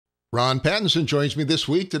Ron Pattinson joins me this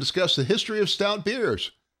week to discuss the history of stout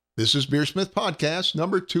beers. This is BeerSmith Podcast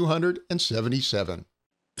number 277.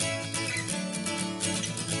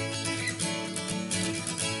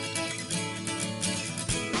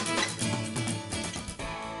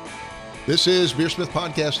 This is BeerSmith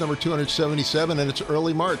Podcast number 277, and it's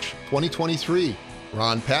early March 2023.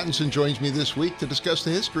 Ron Pattinson joins me this week to discuss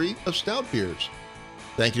the history of stout beers.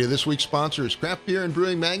 Thank you to this week's sponsors, Craft Beer and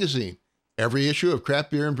Brewing Magazine. Every issue of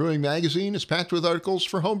Craft Beer and Brewing Magazine is packed with articles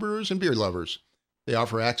for homebrewers and beer lovers. They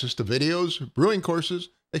offer access to videos, brewing courses,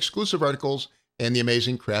 exclusive articles, and the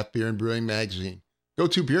amazing Craft Beer and Brewing Magazine. Go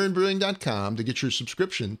to beerandbrewing.com to get your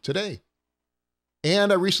subscription today.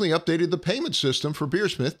 And I recently updated the payment system for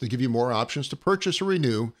BeerSmith to give you more options to purchase or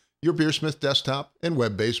renew your BeerSmith desktop and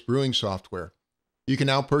web-based brewing software. You can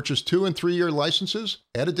now purchase 2- and 3-year licenses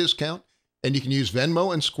at a discount, and you can use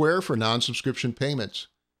Venmo and Square for non-subscription payments.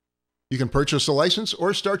 You can purchase a license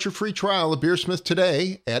or start your free trial of BeerSmith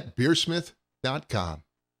today at beersmith.com.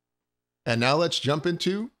 And now let's jump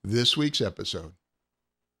into this week's episode.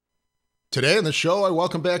 Today on the show, I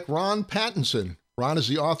welcome back Ron Pattinson. Ron is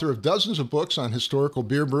the author of dozens of books on historical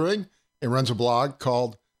beer brewing and runs a blog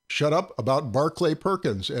called Shut Up About Barclay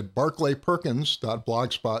Perkins at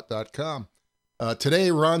barclayperkins.blogspot.com.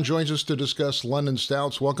 Today, Ron joins us to discuss London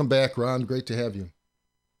Stouts. Welcome back, Ron. Great to have you.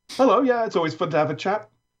 Hello. Yeah, it's always fun to have a chat.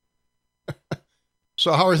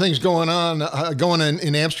 So how are things going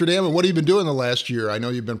in Amsterdam, and what have you been doing the last year? I know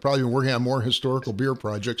you've been probably working on more historical beer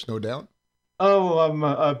projects, no doubt. Oh,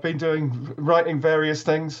 I've been writing various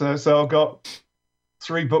things. So I've got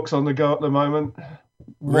 3 books on the go at the moment.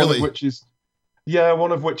 Really? One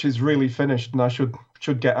of which is really finished, and I should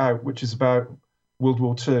get out, which is about World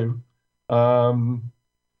War II. I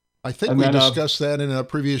think we discussed that in a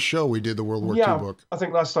previous show. We did the World War II book. I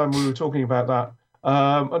think last time we were talking about that.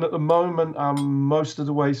 And at the moment, I'm most of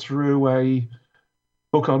the way through a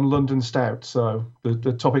book on London Stout, so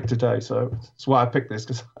the topic today. So that's why I picked this,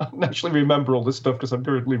 because I don't actually remember all this stuff because I'm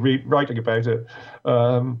currently writing about it.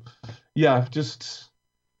 Just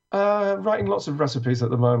writing lots of recipes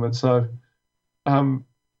at the moment. So got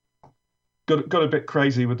a bit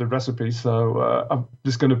crazy with the recipes. So I'm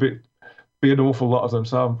just going to be an awful lot of them.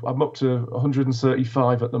 So I'm up to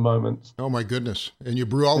 135 at the moment. Oh my goodness! And you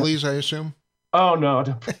brew all these, I assume? Oh no, I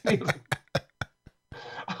don't.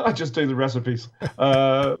 I just do the recipes.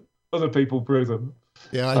 Other people brew them.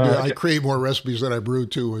 Yeah, I do. I create more recipes than I brew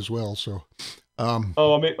too, as well. So. I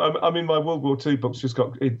mean, my World War II book's just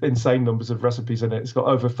got insane numbers of recipes in it. It's got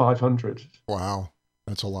over 500. Wow,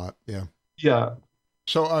 that's a lot. Yeah. Yeah.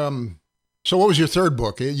 So, so what was your third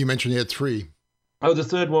book? You mentioned you had 3. Oh, the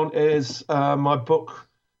third one is my book,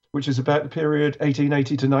 which is about the period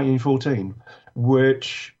 1880 to 1914,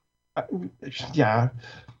 which,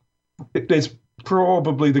 it's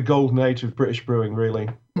probably the golden age of British brewing, really.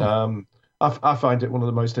 I find it one of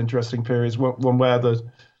the most interesting periods, one where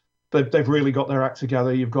they've really got their act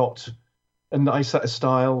together. You've got a nice set of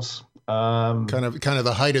styles. Kind of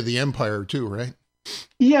the height of the empire too, right?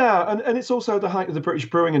 Yeah, and it's also the height of the British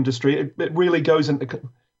brewing industry. It really goes into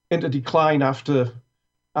decline after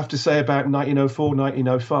say about 1904,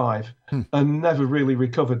 1905, and never really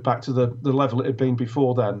recovered back to the level it had been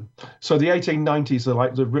before then. So the 1890s are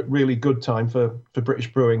like the really good time for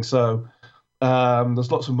British brewing. So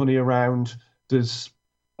there's lots of money around. There's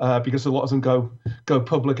because a lot of them go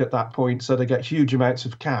public at that point, so they get huge amounts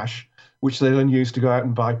of cash, which they then use to go out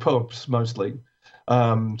and buy pubs mostly.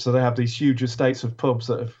 So they have these huge estates of pubs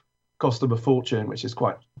that have cost them a fortune, which is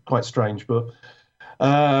quite strange. But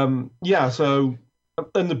so.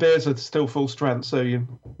 And the beers are still full strength, so you're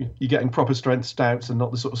getting proper strength stouts and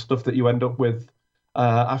not the sort of stuff that you end up with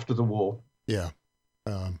after the war. Yeah.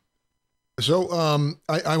 I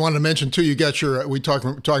wanted to mention too, you got we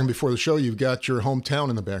talking before the show, you've got your hometown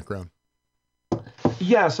in the background.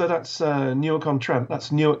 Yeah, so that's Newark-on-Trent.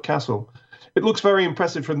 That's Newark Castle. It looks very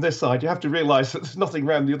impressive from this side. You have to realise that there's nothing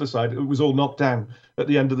around the other side. It was all knocked down at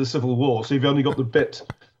the end of the Civil War, so you've only got the bit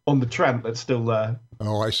on the Trent that's still there.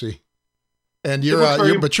 Oh, I see. And you're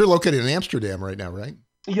located in Amsterdam right now, right?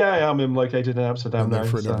 Yeah, I'm located in Amsterdam now.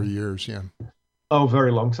 For a number of years, yeah. Oh,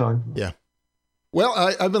 very long time. Yeah. Well,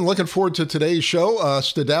 I've been looking forward to today's show.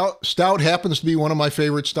 Stout happens to be one of my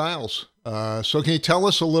favorite styles. So can you tell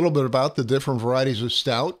us a little bit about the different varieties of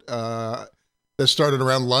stout that started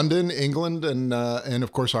around London, England, and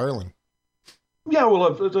of course Ireland? Yeah,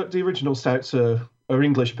 well, the original stouts are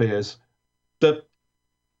English beers. It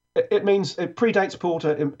predates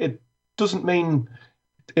porter. It doesn't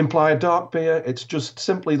imply a dark beer. It's just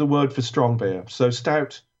simply the word for strong beer. So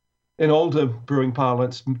stout in older brewing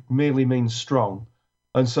parlance merely means strong.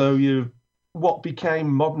 And so what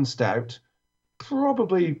became modern stout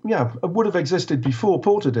probably, yeah, would have existed before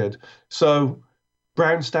porter did. So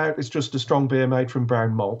brown stout is just a strong beer made from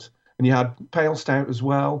brown malt, and you had pale stout as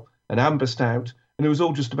well, and amber stout, and it was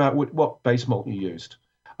all just about what base malt you used.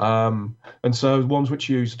 And so the ones which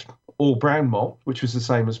used all brown malt, which was the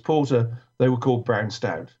same as porter, they were called brown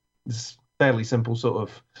stout. It's fairly simple sort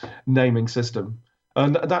of naming system.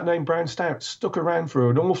 And that name brown stout stuck around for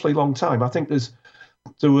an awfully long time. I think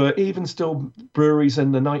there were even still breweries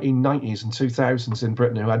in the 1990s and 2000s in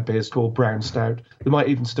Britain who had beers called brown stout. There might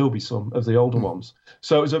even still be some of the older ones.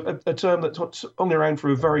 So it was a term that hung around for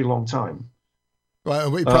a very long time.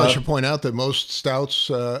 Well, we probably should point out that most stouts,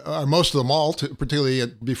 most of the malt, particularly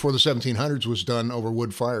before the 1700s, was done over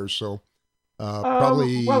wood fires. So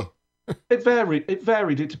probably... Well, it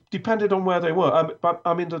varied. It depended on where they were.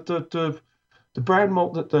 I mean, the brown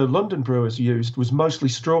malt that the London brewers used was mostly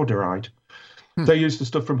straw dried. They used the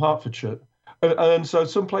stuff from Hertfordshire. And so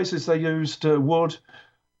some places they used wood,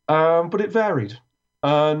 but it varied.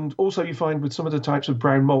 And also you find with some of the types of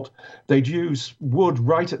brown malt, they'd use wood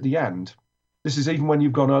right at the end. This is even when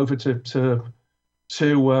you've gone over to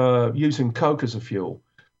using coke as a fuel,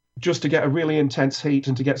 just to get a really intense heat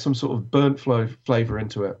and to get some sort of burnt flavor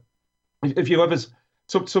into it. If you ever,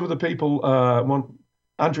 some of the people,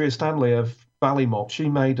 Andrea Stanley of Valley Malt, she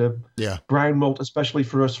made a brown malt especially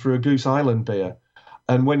for us for a Goose Island beer.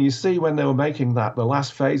 And when you see when they were making that, the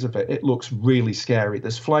last phase of it, it looks really scary.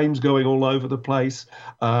 There's flames going all over the place.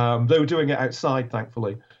 They were doing it outside,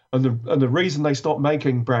 thankfully. And the reason they stopped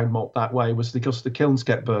making brown malt that way was because the kilns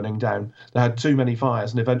kept burning down. They had too many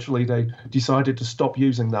fires, and eventually they decided to stop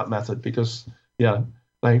using that method because,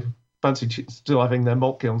 they fancied still having their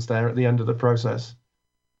malt kilns there at the end of the process.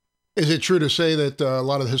 Is it true to say that a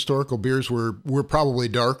lot of the historical beers were probably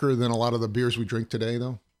darker than a lot of the beers we drink today,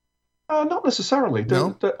 though? Not necessarily.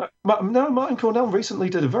 No? Martin Cornell recently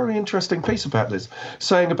did a very interesting piece about this,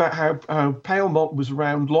 saying about how pale malt was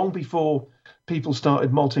around long before people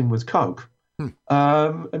started malting with coke. And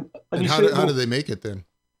how did they make it then?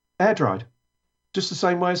 Air dried, just the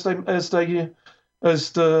same way as the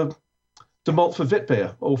malt for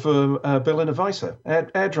Witbier or for Berliner Weisse.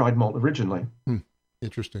 Air dried malt originally.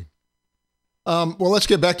 Interesting. Well, let's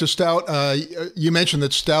get back to stout. You mentioned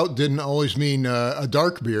that stout didn't always mean a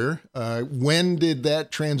dark beer. When did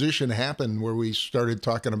that transition happen where we started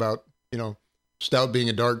talking about, stout being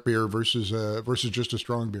a dark beer versus just a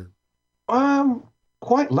strong beer?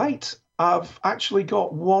 Quite late. I've actually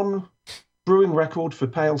got one brewing record for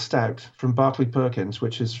pale stout from Barclay Perkins,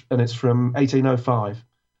 it's from 1805.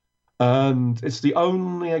 And it's the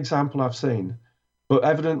only example I've seen. But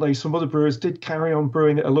evidently, some other brewers did carry on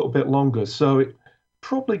brewing it a little bit longer. So it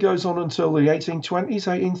probably goes on until the 1820s,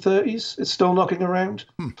 1830s. It's still knocking around.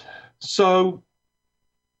 So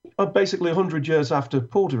basically 100 years after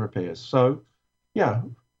porter appears. So, yeah,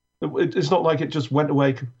 it's not like it just went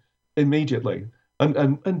away immediately.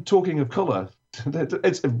 And talking of colour,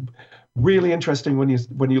 it's really interesting when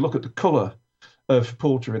you look at the colour of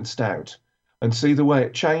porter and stout and see the way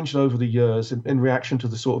it changed over the years in reaction to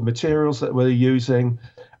the sort of materials that we're using,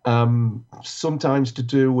 sometimes to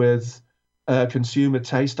do with consumer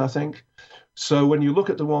taste, I think. So when you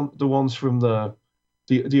look at the ones from the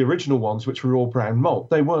original ones, which were all brown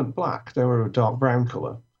malt, they weren't black; they were a dark brown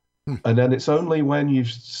colour. And then it's only when you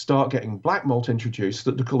start getting black malt introduced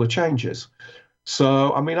that the colour changes.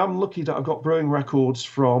 So, I mean, I'm lucky that I've got brewing records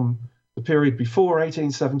from the period before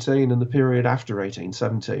 1817 and the period after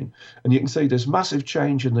 1817. And you can see this massive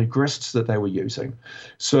change in the grists that they were using.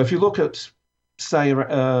 So if you look at, say,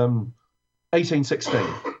 1816,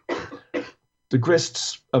 the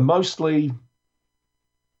grists are mostly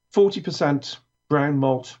 40% brown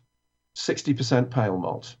malt, 60% pale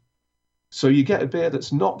malt. So you get a beer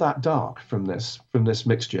that's not that dark from this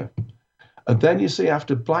mixture. And then you see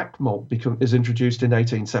after black malt is introduced in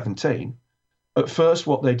 1817, at first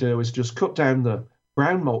what they do is just cut down the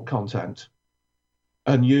brown malt content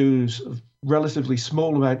and use a relatively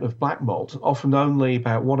small amount of black malt, often only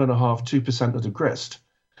about 1.5–2% of the grist.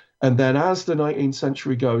 And then as the 19th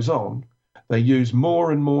century goes on, they use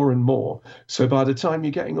more and more and more. So by the time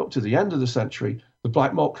you're getting up to the end of the century, the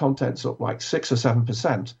black malt content's up like 6 or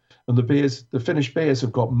 7%, and the finished beers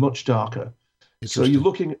have got much darker. So you're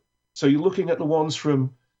looking at the ones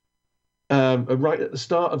from right at the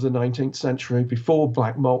start of the 19th century, before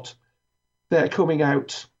black malt. They're coming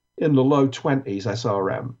out in the low 20s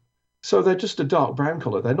SRM. So they're just a dark brown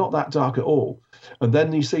colour. They're not that dark at all. And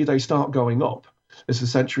then you see they start going up as the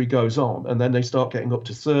century goes on, and then they start getting up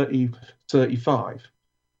to 30, 35.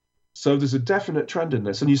 So there's a definite trend in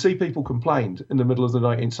this. And you see people complained in the middle of the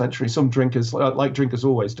 19th century. Some drinkers, like drinkers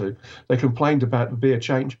always do, they complained about the beer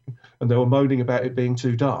changing and they were moaning about it being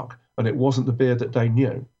too dark. And it wasn't the beer that they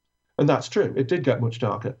knew. And that's true. It did get much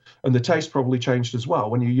darker. And the taste probably changed as well.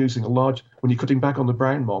 When you're cutting back on the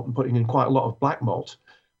brown malt and putting in quite a lot of black malt,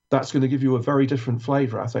 that's going to give you a very different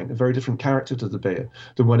flavor, I think, a very different character to the beer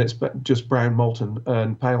than when it's just brown malt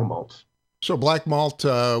and pale malt. So black malt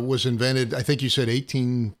was invented, I think you said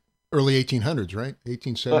early 1800s, right?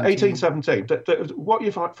 1817. What you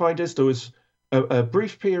find is there was a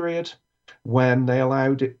brief period when they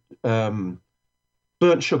allowed it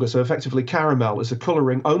burnt sugar, so effectively caramel, as a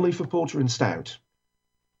colouring only for porter and stout.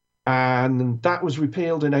 And that was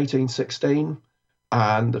repealed in 1816,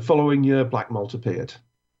 and the following year black malt appeared.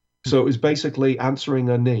 So it was basically answering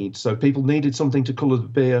a need. So people needed something to colour the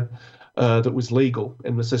beer that was legal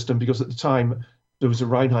in the system, because at the time there was a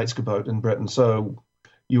Reinheitsgebot in Britain, so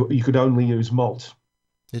you could only use malt.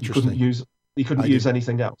 Interesting. You couldn't use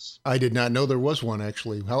anything else. I did not know there was one,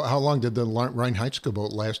 actually. How long did the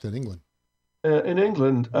Reinheitsgebot last in England? In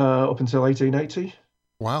England, up until 1880.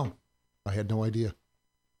 Wow, I had no idea.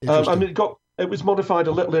 I mean, it was modified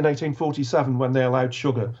a little in 1847 when they allowed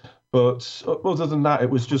sugar, but other than that, it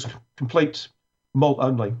was just complete malt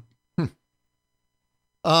only.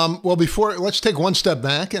 Well, let's take one step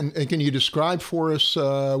back, and can you describe for us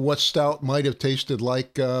what stout might have tasted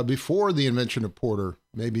like before the invention of porter,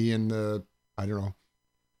 maybe in the,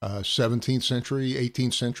 17th century,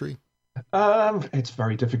 18th century? It's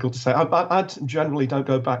very difficult to say. I generally don't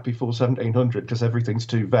go back before 1700 because everything's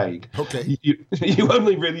too vague. Okay. You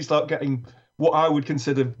only really start getting what I would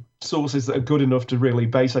consider sources that are good enough to really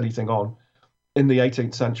base anything on in the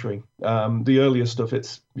 18th century. The earlier stuff,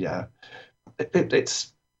 it's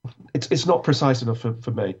not precise enough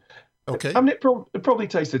for me. Okay. I mean, it probably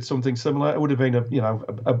tasted something similar. It would have been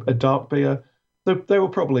a dark beer. They were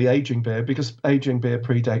probably aging beer, because aging beer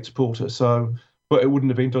predates porter. But it wouldn't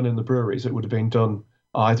have been done in the breweries. It would have been done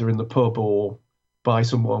either in the pub or by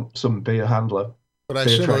some beer handler. But I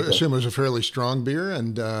assume it was a fairly strong beer,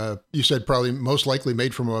 and you said probably most likely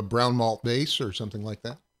made from a brown malt base or something like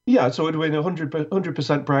that. Yeah, so it would have been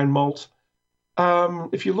 100% brown malt.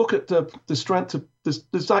 If you look at the strength,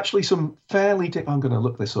 there's actually some fairly. I'm going to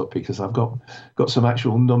look this up because I've got some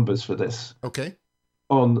actual numbers for this. Okay.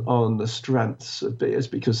 On the strengths of beers,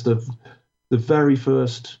 because the very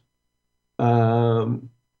first. So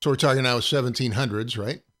we're talking now 1700s,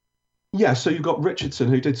 right? Yeah. So you've got Richardson,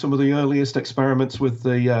 who did some of the earliest experiments with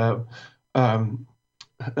the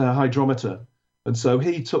hydrometer, and so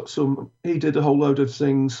he did a whole load of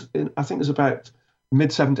things I think it was about mid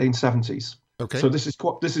 1770s. Okay. So this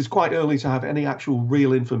is quite early to have any actual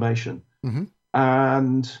real information. Mm-hmm.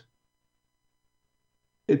 And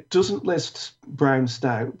it doesn't list brown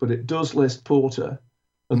stout, but it does list porter,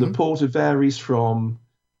 and the porter varies from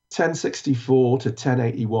 1064 to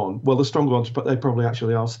 1081. Well, the stronger ones, but they probably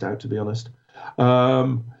actually are stout, to be honest.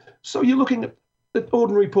 So you're looking at the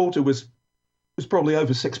ordinary porter was probably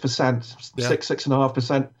over 6%, yeah.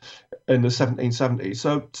 6.5% in the 1770s.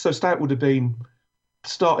 So stout would have been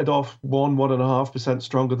started off 1.5%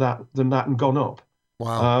 stronger than that and gone up.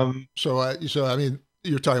 Wow. So I mean,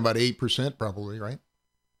 you're talking about 8% probably, right?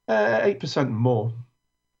 8% more.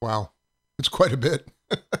 Wow, it's quite a bit.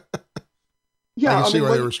 Yeah, I can see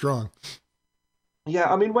why they were strong.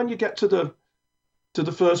 Yeah, I mean, when you get to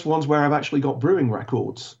the first ones where I've actually got brewing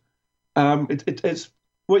records, it's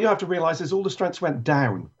what you have to realize is all the strengths went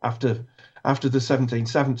down after the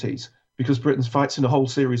 1770s, because Britain fights in a whole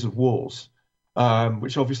series of wars,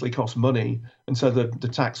 which obviously cost money, and so the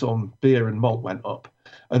tax on beer and malt went up,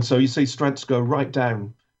 and so you see strengths go right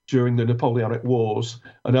down during the Napoleonic Wars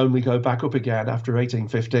and only go back up again after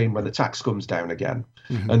 1815 when the tax comes down again,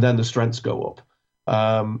 and then the strengths go up.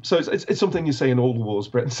 So it's something you see in all the wars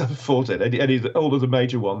Britain's ever fought in. All of the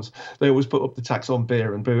major ones, they always put up the tax on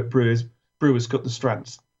beer, and brewers cut the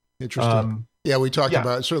strengths. Interesting. Yeah, we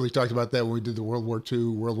certainly talked about that when we did the World War II,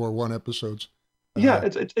 World War I episodes. Yeah,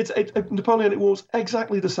 it's Napoleonic Wars,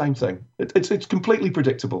 exactly the same thing. It's completely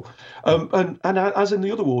predictable, and as in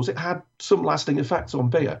the other wars, it had some lasting effects on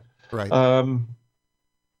beer. Right.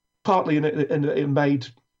 Partly it made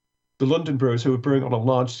the London brewers who were brewing on a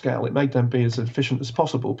large scale, it made them be as efficient as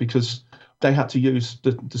possible because they had to use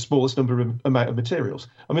the smallest amount of materials.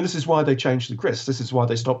 I mean, this is why they changed the grist. This is why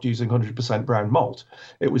they stopped using 100% brown malt.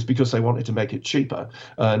 It was because they wanted to make it cheaper,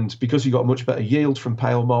 and because you got much better yield from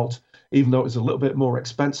pale malt. Even though it was a little bit more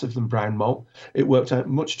expensive than brown malt, it worked out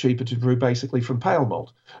much cheaper to brew basically from pale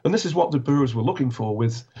malt. And this is what the brewers were looking for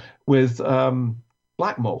with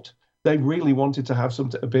black malt. they really wanted to have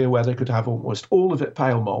a beer where they could have almost all of it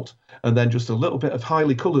pale malt and then just a little bit of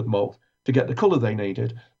highly coloured malt to get the colour they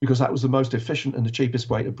needed, because that was the most efficient and the cheapest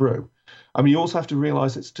way to brew. I mean, you also have to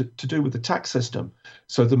realise it's to do with the tax system.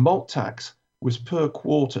 So the malt tax was per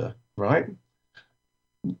quarter, right?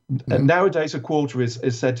 And nowadays, a quarter is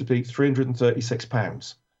said to be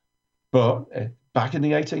 £336. But back in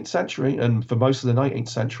the 18th century, and for most of the 19th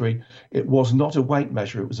century, it was not a weight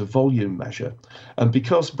measure, it was a volume measure. And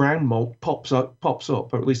because brown malt pops up,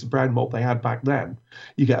 or at least the brown malt they had back then,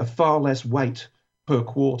 you get a far less weight per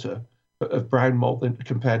quarter of brown malt than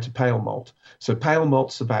compared to pale malt. So pale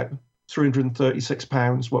malt's about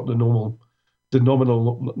 £336, what the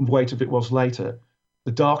nominal weight of it was later.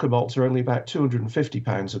 The darker malts are only about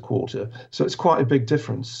 £250 a quarter. So it's quite a big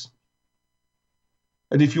difference.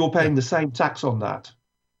 And if you're paying the same tax on that,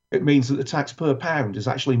 it means that the tax per pound is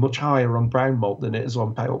actually much higher on brown malt than it is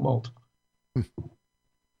on pale malt.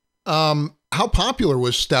 How popular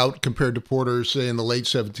was stout compared to porter, say, in the late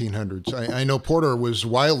 1700s? I know porter was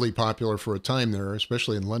wildly popular for a time there,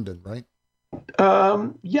 especially in London, right?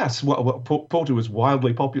 Yes, well, porter was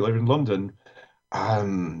wildly popular in London. I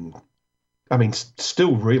mean,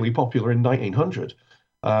 still really popular in 1900.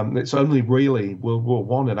 It's only really World War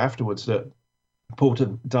One and afterwards that porter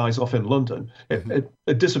dies off in London.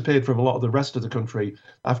 It disappeared from a lot of the rest of the country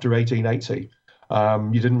after 1880.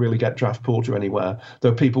 You didn't really get draft porter anywhere,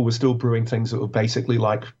 though people were still brewing things that were basically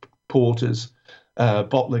like porters,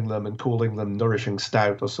 bottling them and calling them nourishing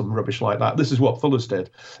stout or some rubbish like that. This is what Fuller's did.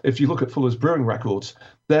 If you look at Fuller's brewing records,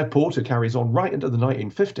 their porter carries on right into the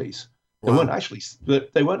 1950s. Wow.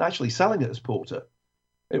 They weren't actually selling it as porter.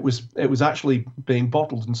 It was actually being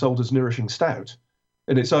bottled and sold as nourishing stout.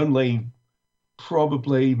 And it's only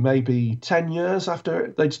probably maybe 10 years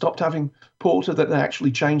after they'd stopped having porter that they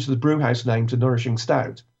actually changed the brewhouse name to Nourishing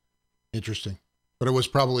Stout. Interesting. But it was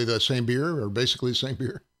probably the same beer, or basically the same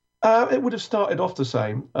beer? It would have started off the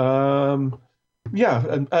same.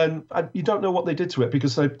 Yeah, and you don't know what they did to it,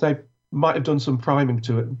 because they might have done some priming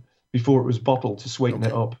to it before it was bottled to sweeten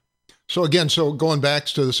it up. So again, going back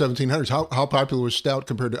to the 1700s, how popular was stout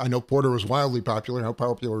compared to, I know porter was wildly popular. How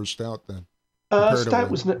popular was stout then? Stout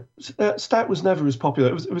was never as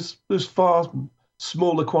popular. It was far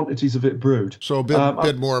smaller quantities of it brewed. So a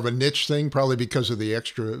bit more of a niche thing, probably because of the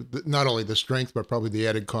extra, not only the strength, but probably the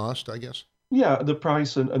added cost, I guess. Yeah, the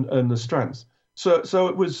price and the strength. So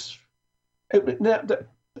it was.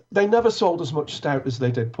 They never sold as much stout as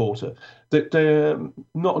they did porter.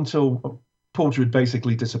 Not until porter had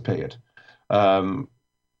basically disappeared.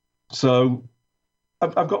 So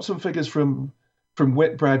I've got some figures from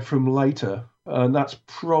Whitbread from later, and that's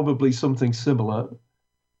probably something similar.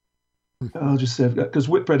 I'll just say, because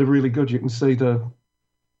Whitbread are really good, you can see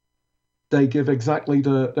they give exactly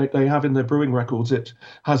they have in their brewing records, it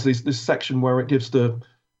has this section where it gives the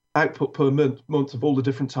output per month of all the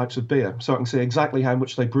different types of beer. So I can see exactly how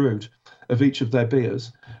much they brewed of each of their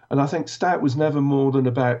beers. And I think stout was never more than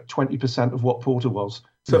about 20% of what porter was.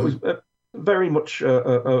 So it was very much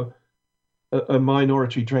a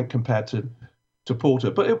minority drink compared to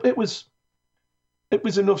porter, but it was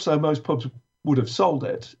enough so most pubs would have sold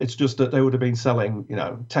it. It's just that they would have been selling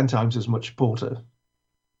 10 times as much porter.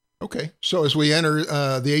 Okay, so as we enter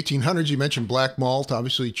the 1800s, you mentioned black malt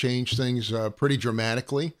obviously changed things pretty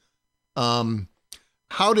dramatically.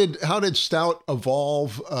 How did stout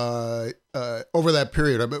evolve over that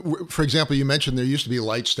period? I mean, for example, you mentioned there used to be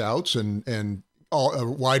light stouts and a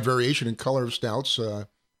wide variation in color of stouts.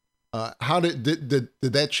 How did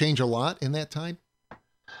that change a lot in that time?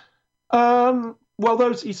 Well,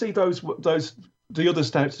 the other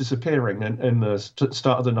stouts disappearing in the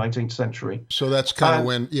start of the 19th century. So that's kind of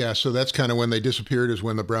when they disappeared, is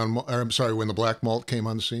when when the black malt came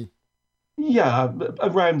on the scene. Yeah,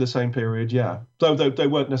 around the same period. Yeah, though they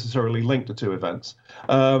weren't necessarily linked to two events.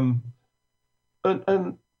 And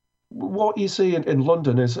what you see in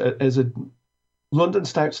London is a London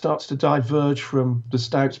Stout starts to diverge from the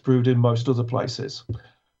stouts brewed in most other places.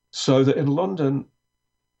 So that in London,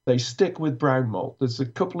 they stick with brown malt. There's a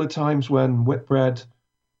couple of times when Whitbread,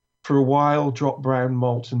 for a while, dropped brown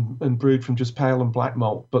malt and brewed from just pale and black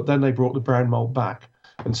malt, but then they brought the brown malt back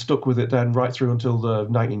and stuck with it then right through until the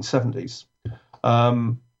 1970s. But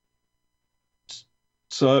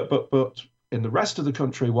in the rest of the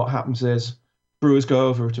country, what happens is brewers go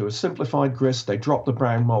over to a simplified grist, they drop the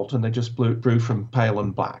brown malt, and they just brew from pale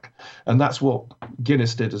and black. And that's what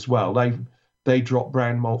Guinness did as well. They dropped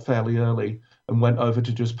brown malt fairly early and went over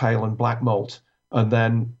to just pale and black malt. And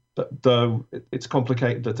then, though it's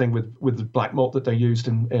complicated, the thing with the black malt that they used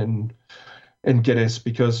in Guinness,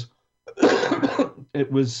 because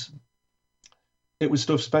it was it was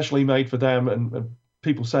stuff specially made for them, and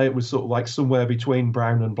people say it was sort of like somewhere between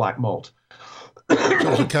brown and black malt. So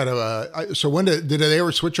it's kind of so when did they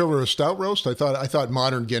ever switch over to a stout roast? I thought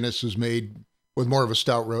modern Guinness is made with more of a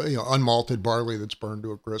stout roast, unmalted barley that's burned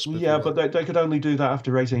to a crisp. Yeah, but they could only do that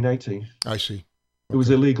after 1880. I see. Okay. It was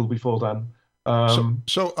illegal before then.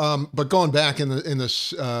 But going back in the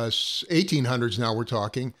 1800s, now we're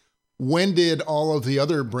talking. When did all of the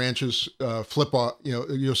other branches flip off?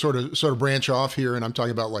 Sort of branch off here, and I'm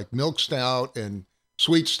talking about like milk stout and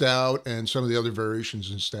sweet stout and some of the other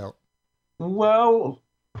variations in stout. Well,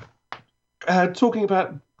 talking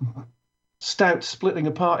about stouts splitting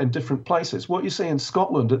apart in different places, what you see in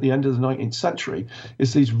Scotland at the end of the 19th century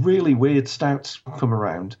is these really weird stouts come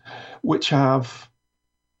around, which have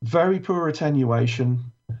very poor attenuation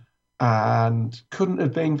and couldn't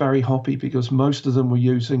have been very hoppy because most of them were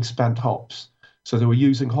using spent hops. So they were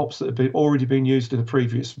using hops that had already been used in a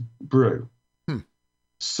previous brew.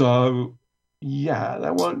 So, yeah, they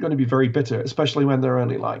weren't going to be very bitter, especially when they're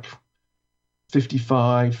only like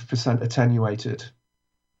 55% attenuated.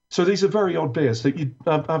 So these are very odd beers that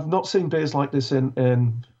I've not seen beers like this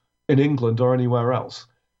in England or anywhere else.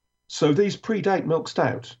 So these predate milk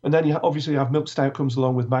stout, and then you obviously have milk stout comes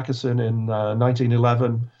along with Mackeson in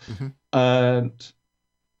 1911, and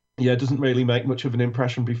it doesn't really make much of an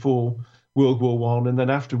impression before World War One, and then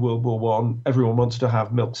after World War One, everyone wants to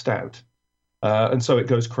have milk stout, and so it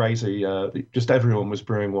goes crazy. Just everyone was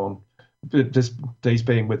brewing one. These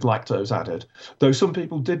being with lactose added, though some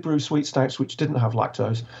people did brew sweet stouts which didn't have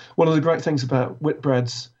lactose. One of the great things about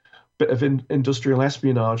Whitbread's bit of industrial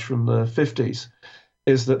espionage from the 50s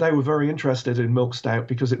is that they were very interested in milk stout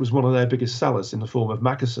because it was one of their biggest sellers in the form of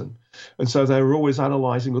Mackeson. And so they were always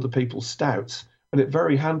analysing other people's stouts. And it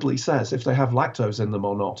very handily says if they have lactose in them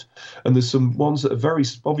or not. And there's some ones that are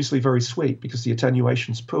obviously very sweet because the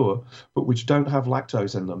attenuation's poor, but which don't have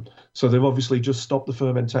lactose in them. So they've obviously just stopped the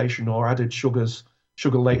fermentation or added sugar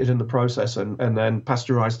later in the process and then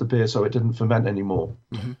pasteurised the beer so it didn't ferment anymore.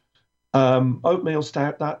 Oatmeal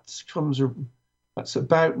stout, that's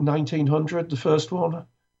about 1900, the first one,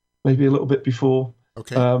 maybe a little bit before.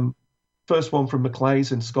 Okay. First one from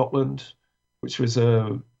Maclay's in Scotland, which was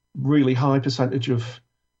a really high percentage of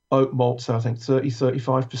oat malt, so I think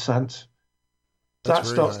 35%. That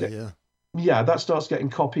starts that starts getting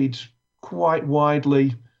copied quite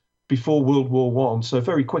widely before World War One. So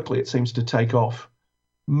very quickly it seems to take off.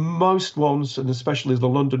 Most ones, and especially the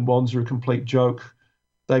London ones, are a complete joke.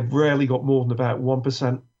 They've rarely got more than about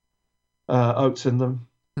 1% oats in them.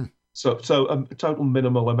 So a total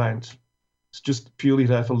minimal amount. It's just purely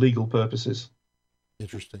there for legal purposes.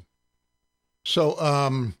 Interesting.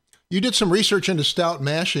 So you did some research into stout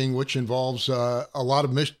mashing, which involves a lot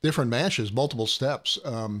of different mashes, multiple steps.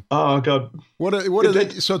 Oh God! What are they?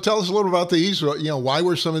 So tell us a little about these. Why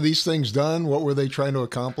were some of these things done? What were they trying to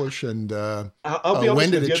accomplish? And I'll be honest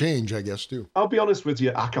when did it change? I guess too. I'll be honest with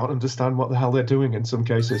you. I can't understand what the hell they're doing in some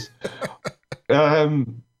cases.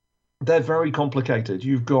 They're very complicated.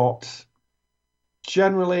 You've got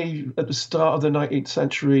generally at the start of the 19th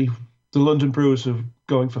century, the London brewers are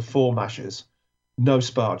going for 4 mashes. No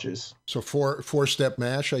sparges. So four-step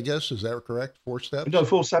mash, I guess. Is that correct? 4 steps? No,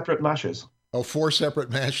 4 separate mashes. Oh, 4 separate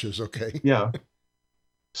mashes. Okay. Yeah.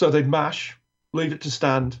 So they'd mash, leave it to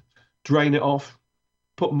stand, drain it off,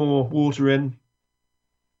 put more water in,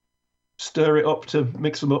 stir it up to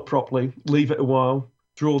mix them up properly, leave it a while,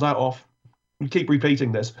 draw that off, and keep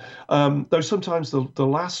repeating this. Though sometimes the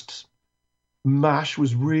last mash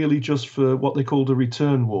was really just for what they called a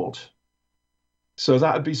return wort. So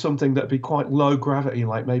that would be something that would be quite low gravity,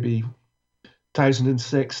 like maybe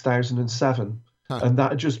 1006, 1007. And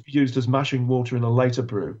that would just be used as mashing water in a later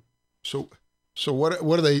brew. So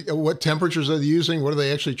what temperatures are they using? What are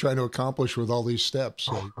they actually trying to accomplish with all these steps?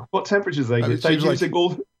 What temperatures are they using? They're using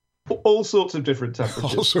all sorts of different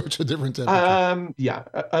temperatures. All sorts of different temperatures. Yeah,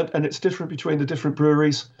 and it's different between the different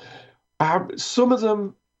breweries. Some of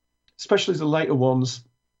them, especially the later ones,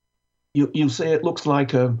 you'll see it looks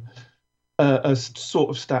like a sort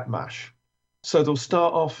of stat mash. So they'll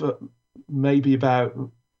start off at maybe about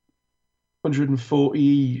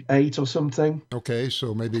 148 or something. Okay,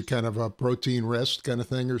 so maybe kind of a protein rest kind of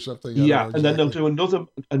thing or something. Yeah, and then they'll do another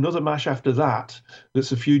mash after that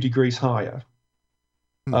that's a few degrees higher.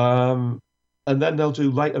 And then they'll do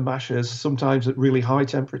later mashes, sometimes at really high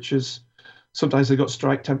temperatures. Sometimes they've got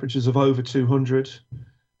strike temperatures of over 200.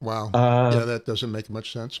 Wow. Yeah, that doesn't make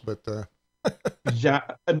much sense, but... Yeah,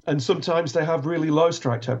 and sometimes they have really low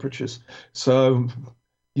strike temperatures. So,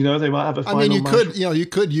 they might have a final you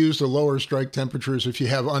could use the lower strike temperatures if you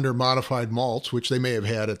have under modified malts, which they may have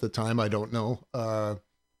had at the time. I don't know.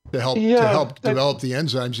 to Yeah, help develop the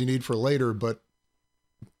enzymes you need for later. But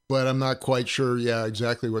I'm not quite sure, yeah,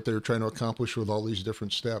 exactly what they're trying to accomplish with all these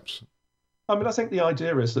different steps. I mean, I think the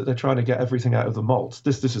idea is that they're trying to get everything out of the malt.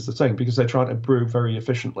 This is the thing, because they're trying to brew very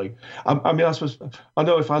efficiently. I mean, I suppose I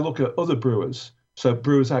know if I look at other brewers, so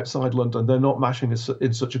brewers outside London, they're not mashing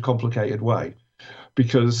in such a complicated way,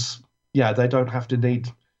 because yeah, they don't have the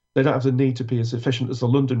need to be as efficient as the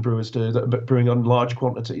London brewers do, that are brewing on large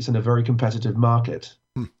quantities in a very competitive market.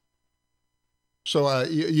 So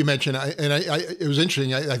you mentioned, it was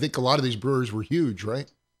interesting. I think a lot of these brewers were huge,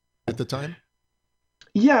 right, at the time.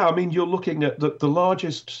 Yeah, I mean, you're looking at the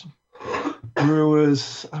largest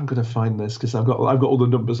brewers. I'm going to find this because I've got all the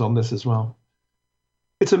numbers on this as well.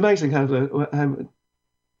 It's amazing how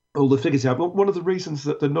all the figures you have. One of the reasons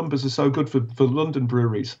that the numbers are so good for London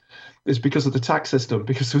breweries is because of the tax system,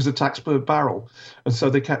 because there was a tax per barrel, and so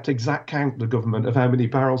they kept exact count, the government, of how many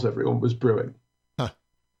barrels everyone was brewing.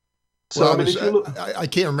 So well, I mean, if you look, I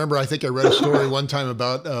can't remember. I think I read a story one time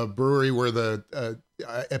about a brewery where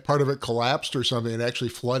a part of it collapsed or something. It actually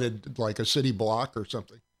flooded like a city block or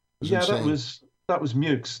something. Yeah, insane. that was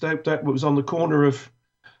Mukes. That was on the corner of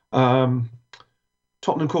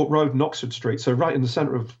Tottenham Court Road and Oxford Street, so right in the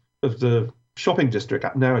centre of the shopping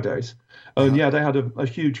district nowadays. And yeah, they had a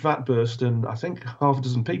huge vat burst, and I think half a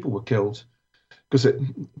dozen people were killed because it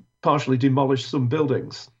partially demolished some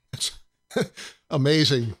buildings. It's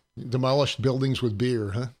amazing. Demolished buildings with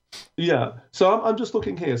beer, huh? Yeah. So I'm just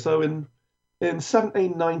looking here. So in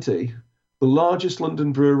 1790, the largest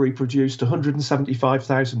London brewery produced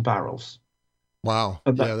 175,000 barrels. Wow.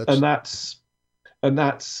 And Yeah,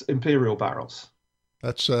 that's imperial barrels.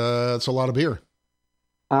 That's a lot of beer.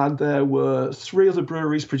 And there were 3 other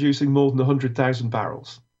breweries producing more than 100,000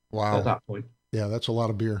 barrels Wow. at that point. Yeah, that's a lot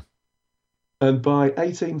of beer. And by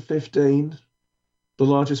 1815, the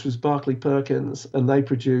largest was Barclay Perkins, and they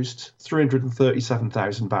produced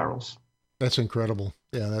 337,000 barrels. That's incredible.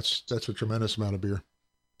 Yeah, that's a tremendous amount of beer.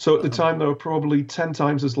 So at the time, they were probably 10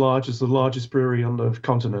 times as large as the largest brewery on the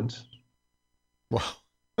continent. Wow.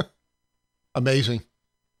 Amazing.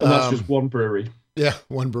 And that's just one brewery. Yeah,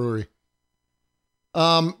 one brewery.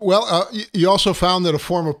 You also found that a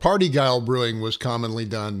form of party guile brewing was commonly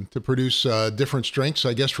done to produce different strengths,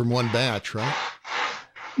 I guess, from one batch, right?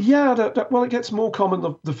 Yeah, well, it gets more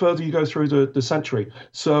common the further you go through the century.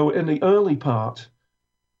 So in the early part,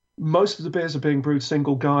 most of the beers are being brewed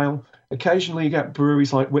single guile. Occasionally, you get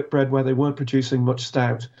breweries like Whitbread where they weren't producing much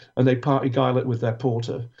stout, and they party guile it with their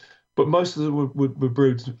porter. But most of them were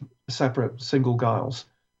brewed separate single guiles.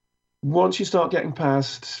 Once you start getting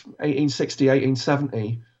past 1860,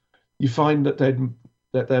 1870, you find that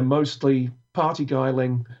they're mostly party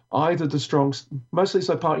guiling either mostly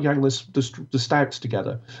so party guiling the stouts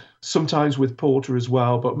together, sometimes with porter as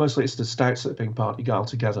well, but mostly it's the stouts that are being party guiled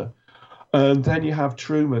together. And then you have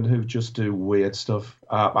Truman who just do weird stuff.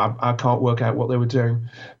 I can't work out what they were doing.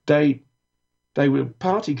 They were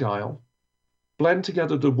party guile, blend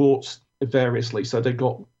together the worts variously, so they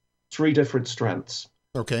got 3 different strengths.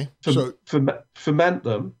 Okay. So ferment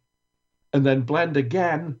them, and then blend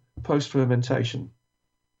again post-fermentation.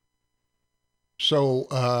 So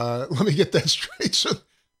let me get that straight. So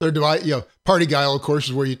they're party guile, of course,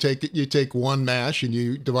 is where you take one mash and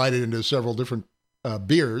you divide it into several different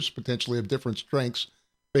beers, potentially of different strengths,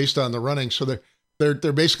 based on the running. So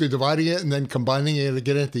they're basically dividing it and then combining it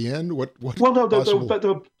again at the end. What? Well, no,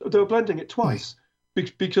 they were blending it twice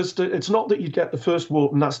because it's not that you get the first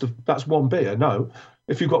wort and that's one beer. No,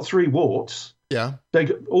 if you've got 3 worts, yeah,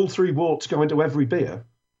 all 3 worts go into every beer.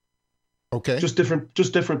 Okay, just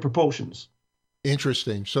different proportions.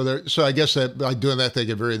 Interesting. So I guess that by doing that, they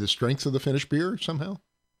can vary the strength of the finished beer somehow.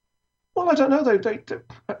 Well, I don't know.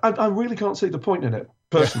 I really can't see the point in it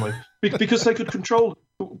personally, because they could control,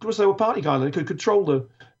 because they were party guiling, they could control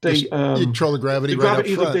you control the gravity right up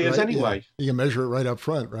front, of the beers right? anyway. Yeah. You can measure it right up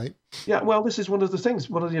front, right? Yeah. Well, this is one of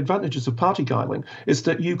the advantages of party guiling is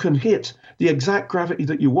that you can hit the exact gravity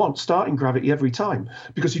that you want, starting gravity every time,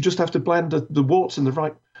 because you just have to blend the worts in the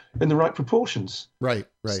right proportions. Right.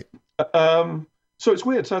 So it's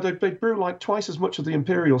weird. So they brew like twice as much of the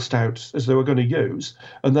imperial stout as they were going to use,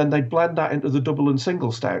 and then they blend that into the double and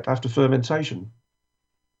single stout after fermentation.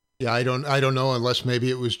 Yeah, I don't know, unless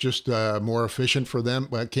maybe it was just more efficient for them.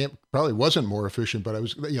 Well, probably wasn't more efficient, but I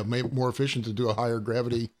was more efficient to do a higher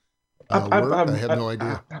gravity work. I have no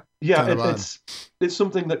idea. Yeah, it's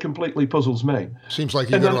something that completely puzzles me. Seems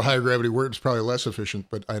like you go to a higher gravity work, it's probably less efficient,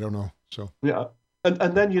 but I don't know. So yeah, and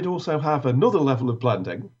then you'd also have another level of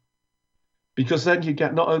blending, because then you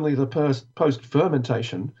get not only the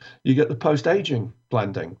post-fermentation, you get the post-aging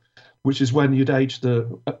blending, which is when you'd age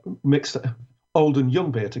the mixed old and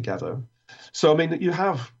young beer together. So I mean, you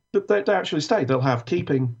have they actually stay. They'll have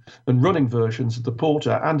keeping and running versions of the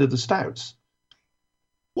porter and of the stouts.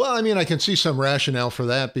 Well, I mean, I can see some rationale for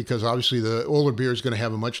that because obviously the older beer is going to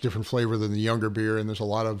have a much different flavor than the younger beer, and there's a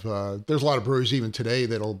lot of breweries even today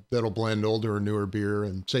that'll blend older and newer beer,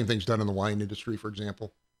 and same thing's done in the wine industry, for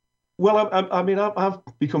example. Well, I mean, I've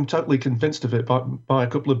become totally convinced of it by a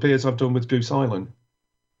couple of beers I've done with Goose Island.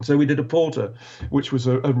 So we did a porter, which was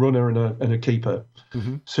a runner and a keeper,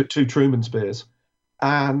 so two Truman's beers,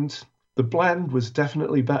 and the blend was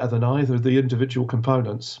definitely better than either of the individual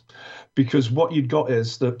components, because what you'd got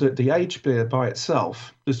is that the aged beer by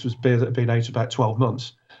itself, this was beer that had been aged about 12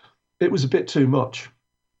 months, it was a bit too much.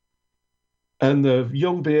 And the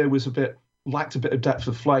young beer lacked a bit of depth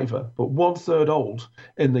of flavour, but 1/3 old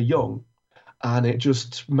in the young, and it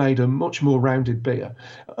just made a much more rounded beer.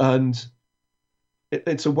 And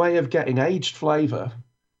it's a way of getting aged flavour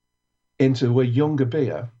into a younger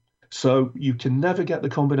beer. So you can never get the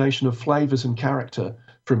combination of flavors and character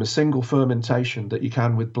from a single fermentation that you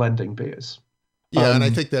can with blending beers. Yeah, and I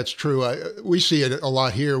think that's true. We see it a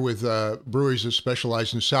lot here with breweries that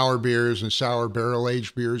specialize in sour beers and sour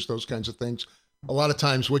barrel-aged beers, those kinds of things. A lot of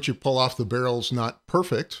times what you pull off the barrel's not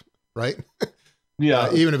perfect, right?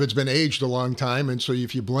 Yeah. Even if it's been aged a long time. And so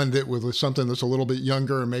if you blend it with something that's a little bit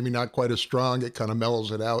younger and maybe not quite as strong, it kind of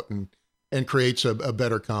mellows it out and creates a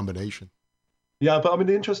better combination. Yeah, but I mean,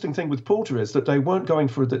 the interesting thing with porter is that they weren't going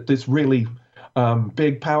for this really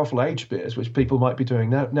big, powerful aged beers, which people might be doing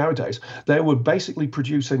nowadays. They were basically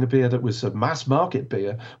producing a beer that was a mass market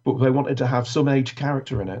beer, but they wanted to have some aged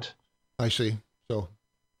character in it. I see.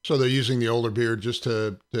 So they're using the older beer just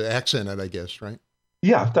to accent it, I guess, right?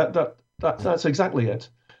 Yeah, that's exactly it.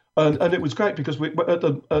 And it was great because at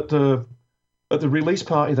the release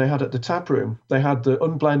party they had at the tap room, they had the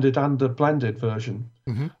unblended and the blended version.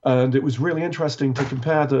 And it was really interesting to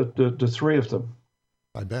compare the three of them.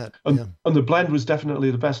 I bet. And the blend was definitely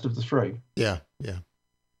the best of the three. Yeah.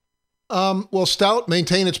 Well, Stout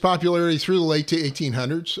maintained its popularity through the late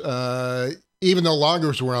 1800s, even though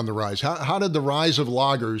lagers were on the rise. How did the rise of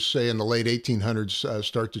lagers, say in the late 1800s,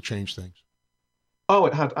 start to change things? Oh,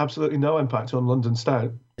 it had absolutely no impact on London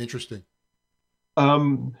Stout. Interesting.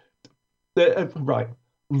 Right.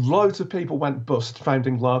 Loads of people went bust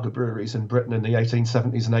founding lager breweries in Britain in the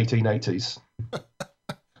 1870s and 1880s.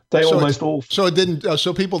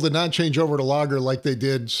 So people did not change over to lager like they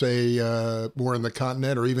did, say, more in the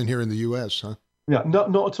continent or even here in the U.S., huh? Yeah,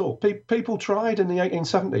 not at all. People tried in the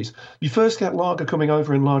 1870s. You first get lager coming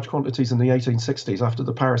over in large quantities in the 1860s after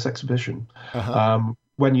the Paris exhibition,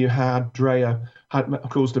 when you had Dreyer had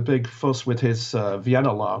caused a big fuss with his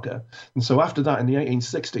Vienna lager. And so after that, in the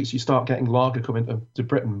 1860s, you start getting lager coming to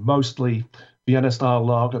Britain, mostly Vienna-style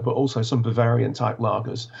lager, but also some Bavarian-type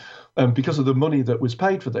lagers. Because of the money that was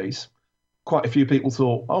paid for these, quite a few people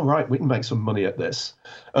thought, all right, we can make some money at this,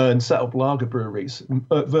 and set up lager breweries.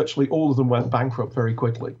 Virtually all of them went bankrupt very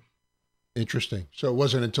quickly. Interesting. So it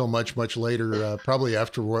wasn't until much, much later, probably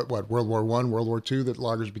after what World War I, World War II, that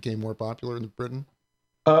lagers became more popular in Britain?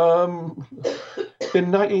 In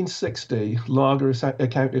 1960, lager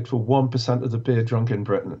accounted for 1% of the beer drunk in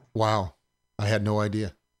Britain. Wow. I had no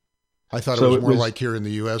idea. I thought it was more like here in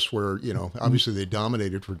the U.S. where, obviously they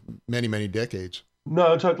dominated for many, many decades.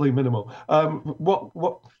 No, totally minimal.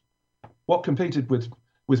 What competed with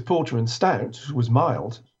porter and stout was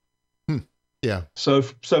mild. Yeah. So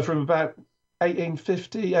from about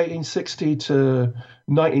 1860 to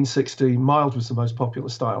 1960, mild was the most popular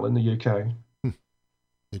style in the UK.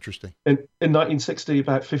 Interesting. In 1960,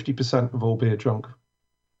 about 50% of all beer drunk.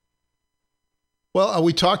 Well,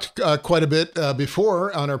 we talked quite a bit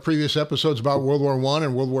before on our previous episodes about World War I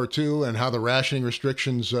and World War II and how the rationing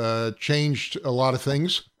restrictions changed a lot of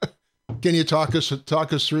things. Can you talk us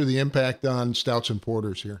through the impact on stouts and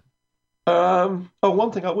porters here?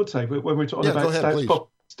 One thing I would say, when we're talking about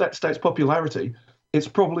stouts popularity, it's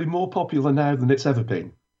probably more popular now than it's ever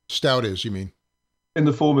been. Stout is, you mean? In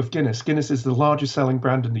the form of Guinness. Guinness is the largest selling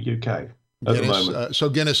brand in the UK at the moment. So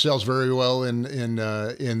Guinness sells very well in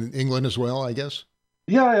England as well, I guess.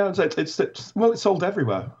 Yeah, it's sold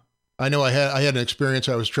everywhere. I know. I had an experience.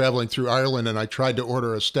 I was traveling through Ireland and I tried to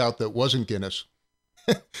order a stout that wasn't Guinness,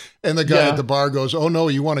 and the guy at the bar goes, "Oh no,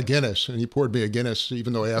 you want a Guinness?" And he poured me a Guinness,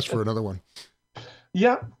 even though I asked for another one.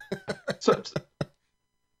 Yeah. So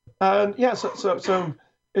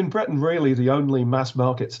in Britain, really, the only mass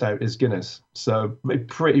market stout is Guinness. So they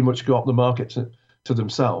pretty much got the market to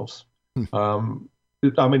themselves. I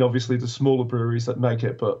mean, obviously, the smaller breweries that make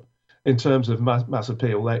it, but in terms of mass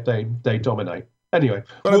appeal, they dominate. Anyway,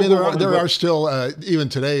 but I mean, there are still even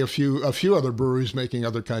today a few other breweries making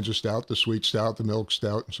other kinds of stout, the sweet stout, the milk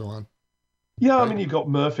stout, and so on. Yeah, Right? I mean, you've got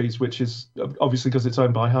Murphy's, which is obviously because it's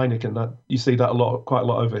owned by Heineken. That you see that quite a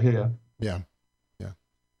lot over here. Yeah, yeah.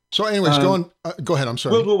 So, anyways, go ahead. I'm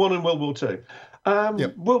sorry. World War One and World War Two.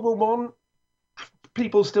 Yep. World War One,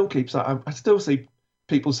 people still keep that. I still see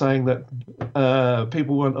people saying that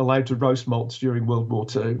people weren't allowed to roast malts during World War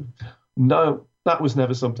Two. No, that was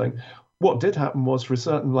never something. What did happen was, for a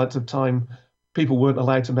certain length of time, people weren't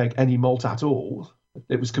allowed to make any malt at all.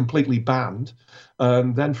 It was completely banned.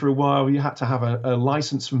 Then for a while, you had to have a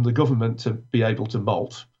license from the government to be able to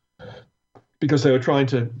malt because they were trying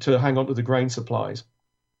to hang on to the grain supplies.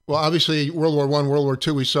 Well, obviously, World War I, World War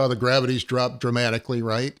II, we saw the gravities drop dramatically,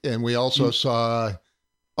 right? And we also saw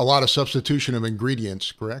a lot of substitution of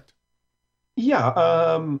ingredients, correct?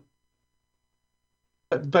 Yeah.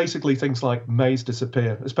 Basically, things like maize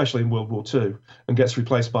disappear, especially in World War II, and gets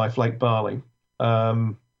replaced by flake barley.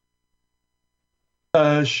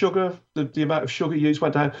 Sugar, the amount of sugar used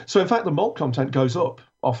went down. So, in fact, the malt content goes up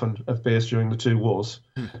often of beers during the two wars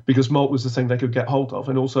because malt was the thing they could get hold of.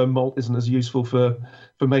 And also, malt isn't as useful for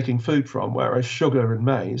making food from, whereas sugar and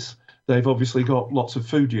maize, they've obviously got lots of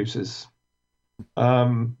food uses.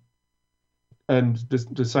 And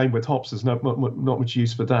the same with hops, there's not much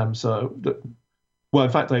use for them. So, well,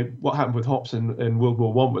 in fact, what happened with hops in World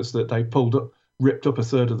War One was that they ripped up a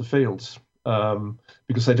third of the fields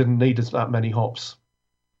because they didn't need that many hops.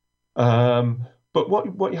 But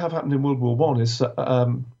what you have happened in World War One is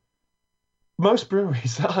most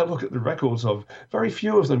breweries that I look at the records of, very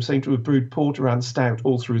few of them seem to have brewed porter and stout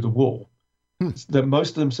all through the war. Most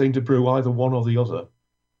of them seem to brew either one or the other.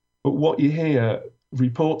 But what you hear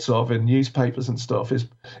reports of in newspapers and stuff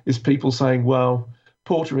is people saying, well,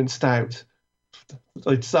 porter and stout,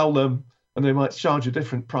 they'd sell them and they might charge a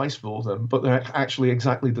different price for them, but they're actually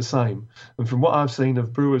exactly the same. And from what I've seen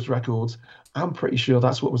of brewers' records, I'm pretty sure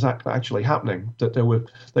that's what was actually happening, that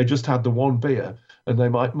they just had the one beer and they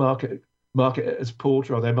might market it as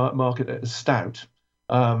porter or they might market it as stout.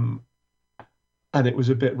 And it was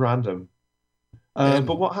a bit random. But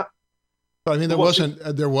what happened? I mean,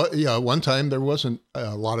 one time there wasn't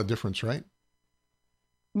a lot of difference, right?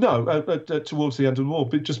 No, towards the end of the war,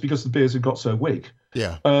 but just because the beers had got so weak.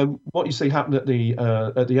 Yeah. What you see happen at the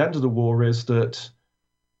end of the war is that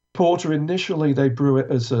porter initially they brew it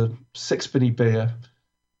as a sixpenny beer,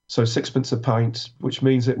 so sixpence a pint, which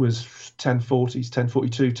means it was 1040s,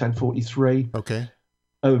 1042, 1043. Okay.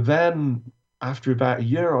 And then after about a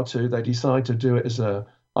year or two, they decide to do it as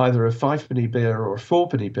either a fivepenny beer or a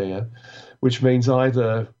fourpenny beer, which means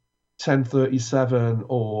either 1037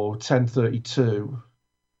 or 1032.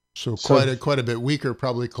 So quite a bit weaker,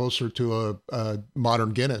 probably closer to a modern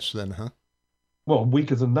Guinness then, huh? Well,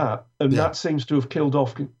 weaker than that, and that seems to have killed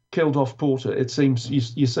off porter. It seems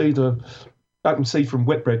you see I can see from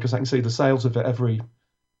Whitbread because I can see the sales of it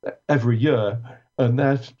every year, and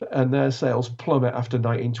their sales plummet after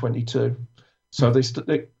 1922. So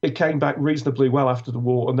it came back reasonably well after the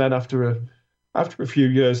war, and then after a few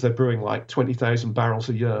years, they're brewing like 20,000 barrels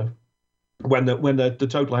a year. When the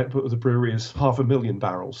total output of the brewery is 500,000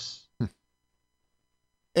 barrels.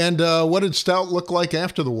 And what did stout look like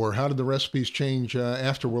after the war? How did the recipes change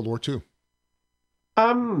after World War II?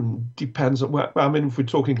 Depends on where. I mean, if we're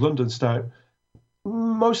talking London Stout,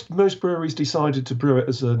 most breweries decided to brew it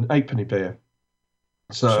as an 8penny beer.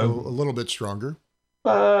 So a little bit stronger.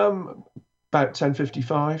 About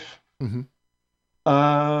 1055. Mm-hmm.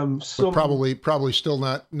 But probably still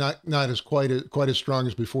not as quite as strong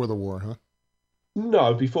as before the war, huh?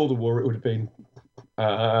 No, before the war it would have been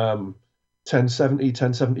 1070,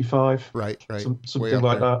 1075. Right. Something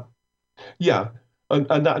like that. Yeah,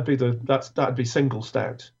 and that'd be single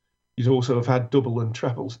stout. You'd also have had double and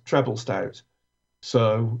treble stout.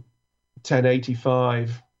 So 1085,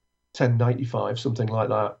 1095, something like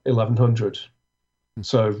that, 1100.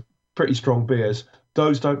 So pretty strong beers.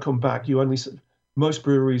 Those don't come back. Most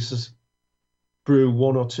breweries brew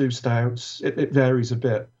one or two stouts. It varies a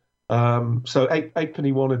bit. So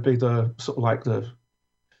eightpenny one would be the sort of like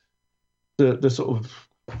the sort of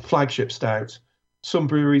flagship stout. Some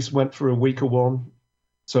breweries went for a weaker one,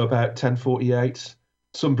 so about 1048.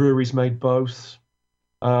 Some breweries made both.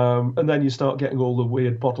 And then you start getting all the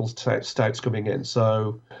weird bottled stouts coming in.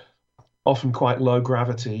 So often quite low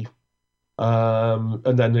gravity.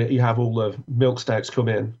 And then you have all the milk stouts come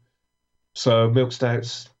in. So milk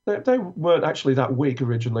stouts, they weren't actually that weak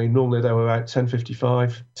originally. Normally they were about 1055,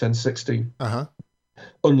 1060. Uh-huh.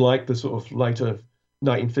 Unlike the sort of later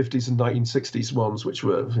 1950s and 1960s ones, which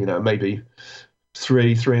were, maybe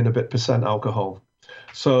 3 and a bit % alcohol.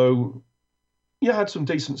 So you had some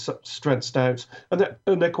decent strength stouts, and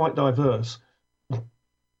they're quite diverse.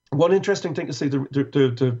 One interesting thing to see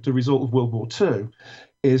the result of World War II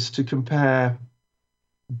is to compare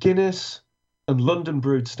Guinness and London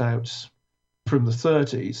brewed stouts from the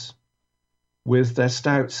 30s with their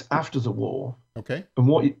stouts after the war. Okay. And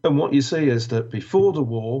what you see is that before the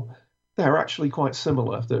war, they're actually quite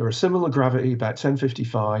similar. They're a similar gravity, about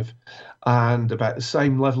 1055, and about the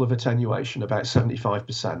same level of attenuation, about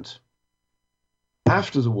 75%.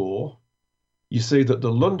 After the war, you see that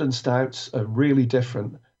the London stouts are really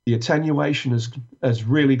different. The attenuation has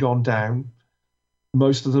really gone down.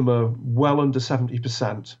 Most of them are well under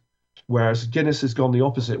 70%, whereas Guinness has gone the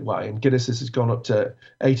opposite way, and Guinness has gone up to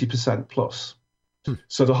 80% plus.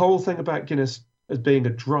 So the whole thing about Guinness as being a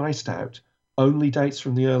dry stout only dates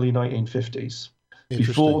from the early 1950s.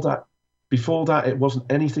 Before that, it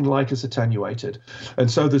wasn't anything like as attenuated. And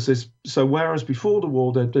so there's this. So whereas before the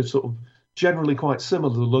war, they're sort of generally quite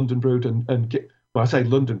similar to London brewed and well, I say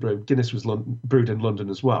London brewed. Guinness was brewed in London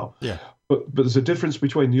as well. Yeah. But there's a difference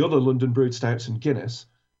between the other London brewed stouts and Guinness,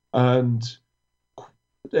 and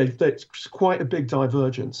it's quite a big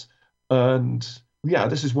divergence. And yeah,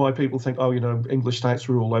 this is why people think, oh, English stouts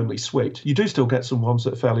are all only sweet. You do still get some ones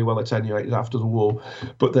that are fairly well attenuated after the war,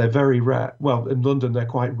 but they're very rare. Well, in London, they're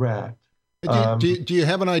quite rare. Do you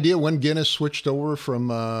have an idea when Guinness switched over from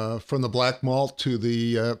the black malt to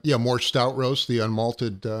the more stout roast, the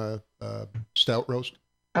unmalted stout roast?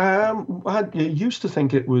 I used to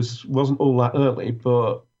think it wasn't all that early,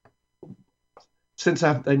 but since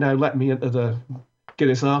they now let me into the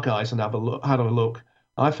Guinness archives and had a look,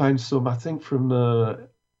 I found some, I think from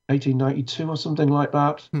 1892 or something like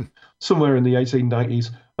that, somewhere in the 1890s,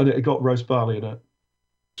 and it got roast barley in it.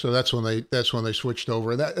 So that's when they switched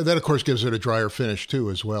over. That of course gives it a drier finish too,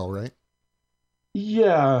 as well, right?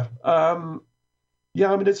 Yeah.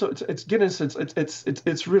 Yeah, I mean it's Guinness.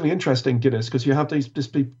 It's really interesting Guinness because you have these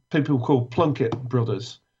people called Plunkett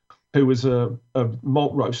brothers, who was a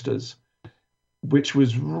malt roasters, which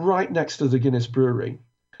was right next to the Guinness brewery.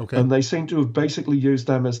 Okay. And they seem to have basically used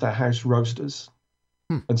them as their house roasters,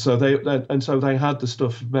 and so they had the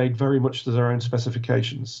stuff made very much to their own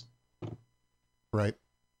specifications. Right,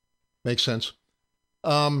 makes sense.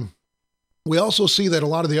 We also see that a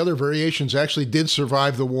lot of the other variations actually did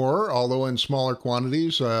survive the war, although in smaller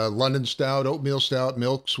quantities. London Stout, Oatmeal Stout,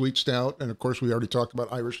 Milk, Sweet Stout, and of course we already talked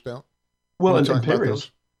about Irish Stout. Well, and Imperials.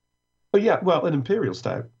 Oh yeah, well, an Imperial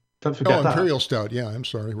Stout. Don't forget that. Imperial Stout. Yeah, I'm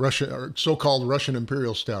sorry. So-called Russian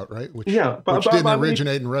Imperial Stout, right? Which but didn't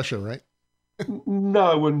originate in Russia, right?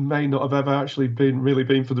 No, and may not have ever actually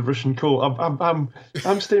been for the Russian court.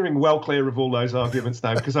 I'm steering well clear of all those arguments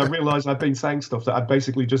now because I realise I've been saying stuff that I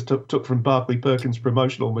basically just took from Barclay Perkins'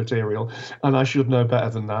 promotional material, and I should know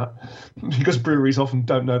better than that because breweries often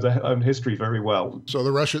don't know their own history very well. So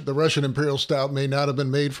the Russian Imperial Stout may not have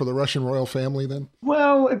been made for the Russian royal family then?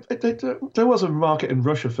 Well, there was a market in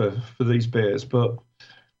Russia for these beers, but.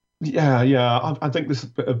 Yeah, I think there's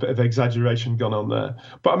a bit of exaggeration gone on there.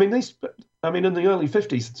 But in the early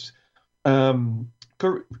 50s,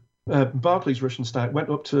 Barclay's Russian Stout went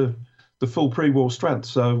up to the full pre-war strength,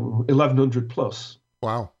 so 1100 plus.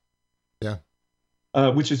 Wow. Yeah.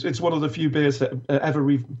 It's one of the few beers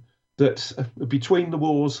that between the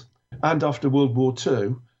wars and after World War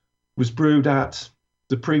II was brewed at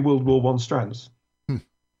the pre-World War I strengths.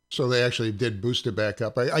 So they actually did boost it back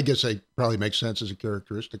up. I guess that probably makes sense as a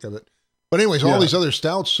characteristic of it. But anyways, all these other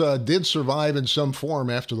stouts did survive in some form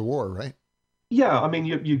after the war, right? Yeah, I mean,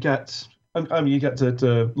 you get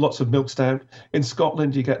the lots of milk stout. In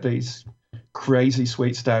Scotland, you get these crazy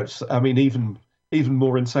sweet stouts. I mean, even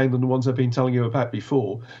more insane than the ones I've been telling you about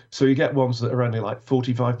before. So you get ones that are only like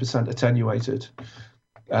 45% attenuated.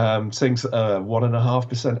 Things that are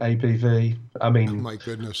 1.5% ABV. I mean, oh my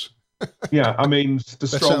goodness. Yeah, I mean the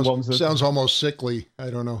strong ones. Sounds almost sickly. I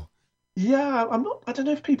don't know. Yeah, I don't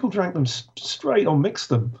know if people drank them straight or mixed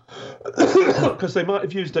them, because they might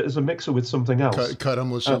have used it as a mixer with something else. Cut them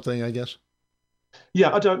with something, I guess.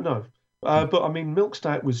 Yeah, I don't know. But I mean, Milk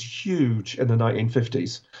Stout was huge in the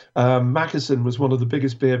 1950s. Mackeson was one of the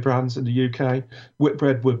biggest beer brands in the UK.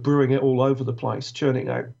 Whitbread were brewing it all over the place, churning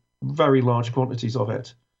out very large quantities of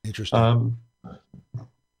it. Interesting.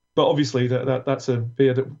 But obviously, that's a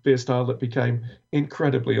beer style that became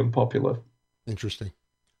incredibly unpopular. Interesting.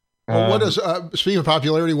 Well, speaking of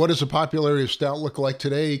popularity, what does the popularity of stout look like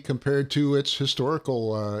today compared to its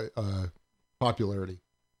historical popularity?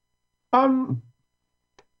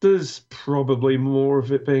 There's probably more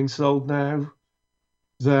of it being sold now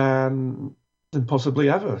than possibly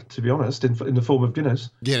ever, to be honest, in the form of Guinness.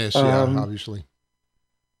 Guinness, yeah, obviously.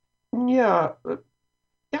 Yeah.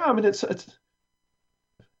 I mean,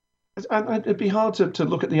 and it'd be hard to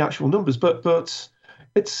look at the actual numbers, but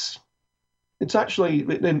it's actually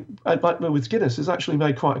like with Guinness, it's actually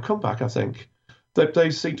made quite a comeback. I think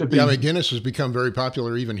they seem to be. Yeah, I mean, Guinness has become very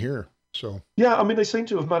popular even here. So yeah, I mean, they seem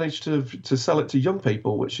to have managed to sell it to young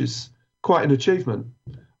people, which is quite an achievement.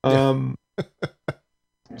 yeah.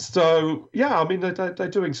 So yeah, I mean, they're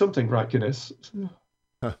doing something right, Guinness.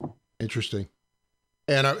 Huh. Interesting.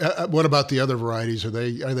 And what about the other varieties? Are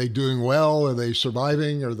they doing well? Are they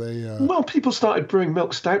surviving? Are they? Well, people started brewing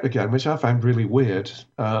milk stout again, which I found really weird.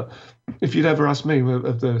 If you'd ever asked me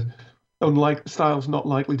of the unlike styles not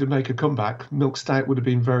likely to make a comeback, milk stout would have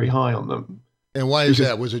been very high on them. And why is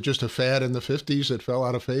that? Was it just a fad in the 50s that fell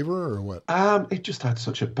out of favor, or what? It just had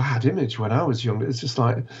such a bad image when I was young. It's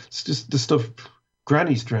just the stuff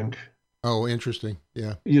grannies drink. Oh, interesting.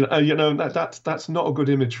 Yeah. That's not a good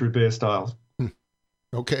image for a beer style.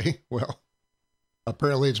 Okay. Well,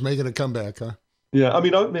 apparently it's making a comeback, huh? Yeah. I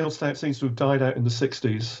mean, oatmeal stout seems to have died out in the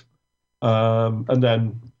 60s. And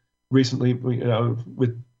then recently,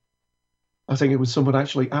 I think it was someone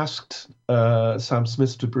actually asked Sam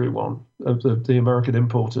Smith to brew one, the American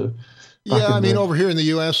importer. Yeah, I mean, over here in the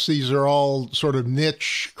U.S., these are all sort of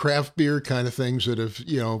niche craft beer kind of things that have,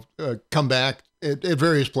 come back at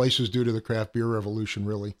various places due to the craft beer revolution,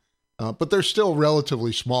 really. But they're still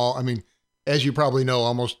relatively small. I mean, as you probably know,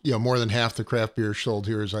 almost, more than half the craft beer sold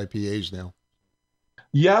here is IPAs now.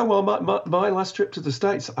 Yeah, well, my last trip to the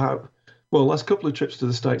States, last couple of trips to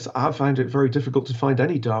the States, I found it very difficult to find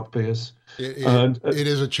any dark beers. It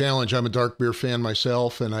is a challenge. I'm a dark beer fan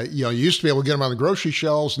myself, and I used to be able to get them on the grocery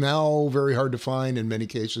shelves. Now, very hard to find in many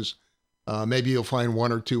cases. Maybe you'll find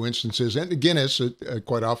one or two instances, and Guinness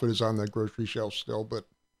quite often is on the grocery shelf still. But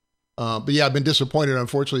yeah, I've been disappointed.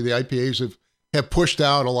 Unfortunately, the IPAs have pushed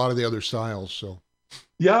out a lot of the other styles. So.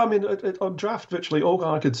 Yeah, I mean, on draft, virtually all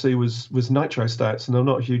I could see was nitro stouts, and I'm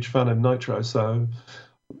not a huge fan of nitro, so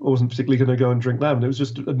I wasn't particularly going to go and drink them. And it was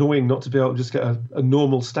just annoying not to be able to just get a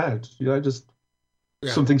normal stout, just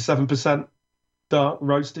something 7% dark,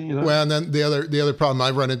 roasty, Well, and then the other problem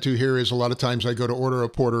I've run into here is a lot of times I go to order a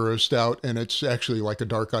porter or a stout, and it's actually like a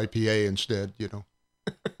dark IPA instead,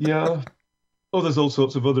 Yeah. Oh, there's all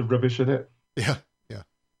sorts of other rubbish in it. Yeah.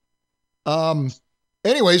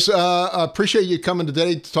 Anyways, appreciate you coming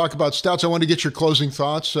today to talk about stouts. I want to get your closing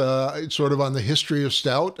thoughts, sort of on the history of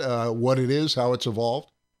stout, what it is, how it's evolved.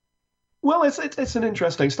 Well, it's an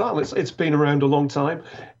interesting style. It's been around a long time.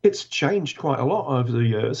 It's changed quite a lot over the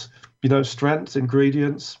years. Strength,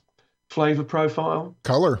 ingredients, flavor profile,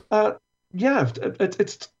 color. But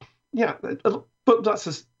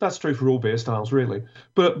that's true for all beer styles, really.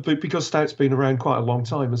 But because stout's been around quite a long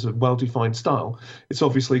time as a well-defined style, it's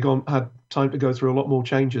obviously had time to go through a lot more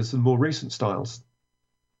changes than more recent styles.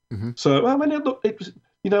 Mm-hmm. So I mean,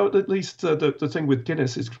 at least the thing with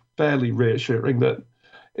Guinness is fairly reassuring that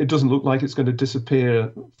it doesn't look like it's going to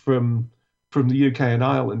disappear from the UK and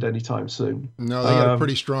Ireland anytime soon. No, they got a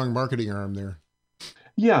pretty strong marketing arm there.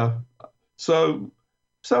 Yeah. So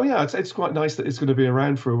yeah, it's quite nice that it's going to be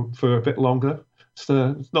around for a bit longer. It's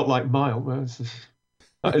not like mild.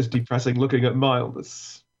 That is depressing looking at mild.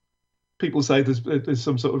 People say there's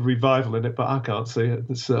some sort of revival in it, but I can't see it.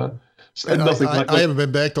 It's nothing I haven't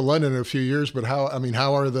been back to London in a few years, but how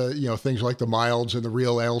are the things like the milds and the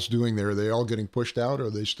real ales doing there? Are they all getting pushed out, or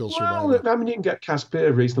are they still surviving? Well, I mean, you can get cask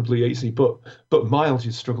beer reasonably easy, but mild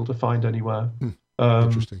you struggle to find anywhere.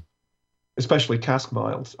 Interesting, especially cask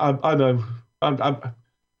milds. I know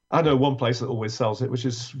one place that always sells it, which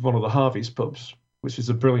is one of the Harvey's pubs, which is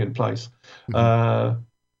a brilliant place. Mm-hmm.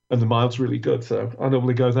 And the mild's really good. So I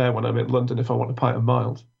normally go there when I'm in London if I want a pint of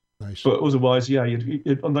mild. Nice. But otherwise, yeah,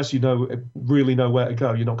 unless you really know where to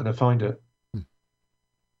go, you're not going to find it.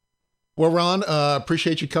 Well, Ron,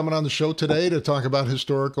 appreciate you coming on the show today to talk about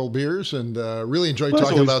historical beers, and really enjoyed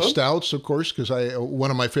talking about stouts, of course, because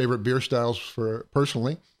one of my favorite beer styles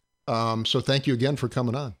personally. So thank you again for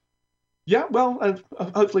coming on. Yeah, well,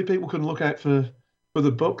 hopefully people can look out for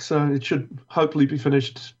the book. So it should hopefully be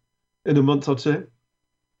finished in a month or two.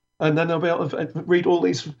 And then they'll be able to read all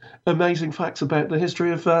these amazing facts about the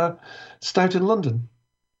history of stout in London.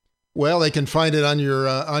 Well, they can find it on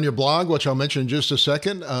your blog, which I'll mention in just a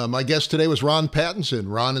second. My guest today was Ron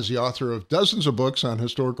Pattinson. Ron is the author of dozens of books on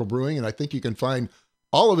historical brewing, and I think you can find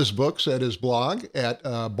all of his books at his blog at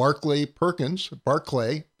Barclay, Barclay,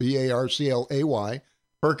 Barclay,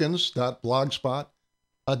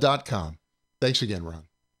 Perkins.blogspot.com. Thanks again, Ron.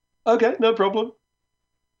 Okay, no problem.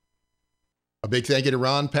 A big thank you to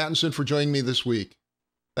Ron Pattinson for joining me this week.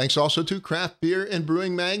 Thanks also to Craft Beer and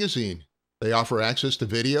Brewing Magazine. They offer access to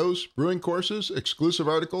videos, brewing courses, exclusive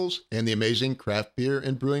articles, and the amazing Craft Beer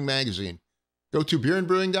and Brewing Magazine. Go to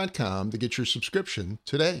beerandbrewing.com to get your subscription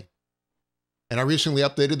today. And I recently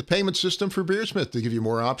updated the payment system for BeerSmith to give you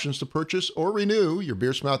more options to purchase or renew your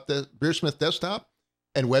BeerSmith desktop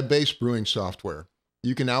and web-based brewing software.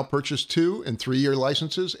 You can now purchase 2- and 3-year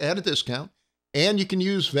licenses at a discount, and you can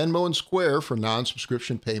use Venmo and Square for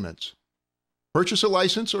non-subscription payments. Purchase a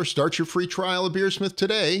license or start your free trial of BeerSmith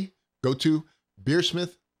today. Go to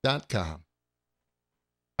beersmith.com.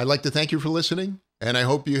 I'd like to thank you for listening, and I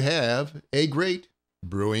hope you have a great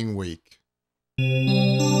brewing week.